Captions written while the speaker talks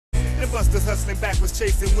busters hustling backwards,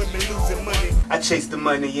 chasing women, losing money. I chase the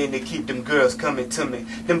money and they keep them girls coming to me.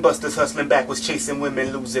 Them busters hustling backwards, chasing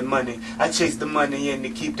women, losing money. I chase the money and they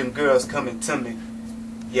keep them girls coming to me.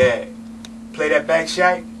 Yeah. Play that back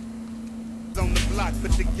shot. On the block,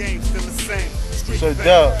 but the game's still the same. So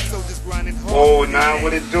dope. Oh, nah,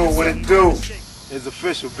 what it do? What it do? It's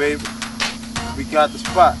official, baby. We got the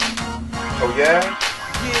spot. Oh yeah?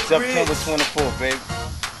 September 24th, baby.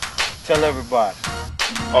 Tell everybody.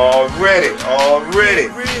 Already.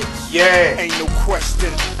 Yeah. Ain't no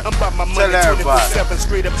question. I'm about my money. Tell everybody.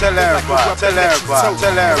 Straight up. Tell everybody. Tell everybody.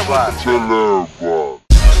 Tell everybody. Tell everybody.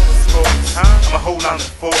 I'ma hold on to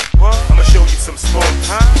the fort. I'ma show you some sport.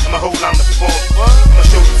 I'ma hold on to the fort. I'ma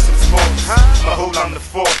show you some sport. I'ma hold on to the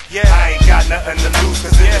fort. I ain't got nothing to lose,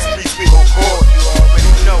 cause in the streets we hold court. You already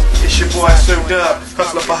know. It's your boy Served Up,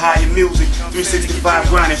 hustler for higher music. 365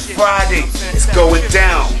 grinding Friday. It's going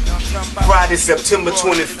down. Friday, September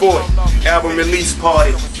 24th. Album release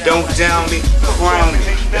party. Don't down me, crown me.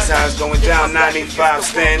 That's how it's going down. 985,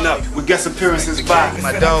 stand up. We guest appearances by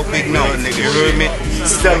my dog Big No, nigga, you heard me?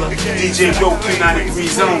 Stella, DJ Go, 393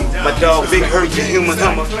 Zone. My dog Big Hurt, the human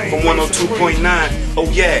hummer from 102.9. Oh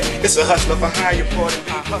yeah, it's a hustler for hire party.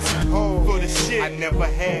 I hustle for the shit I never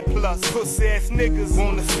had. Plus, pussy ass niggas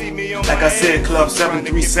wanna see me on. Like I said, Club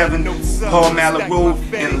 737, Paul Mallard Road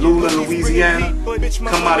in LULING, Louisiana.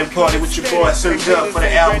 Come out and party with your boy Served Up for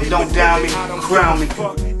the album. Don't down me, crown me.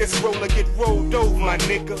 It's roller get rolled over, my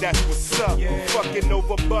nigga. That's what's up. Fucking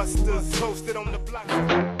over busters, posted on the block.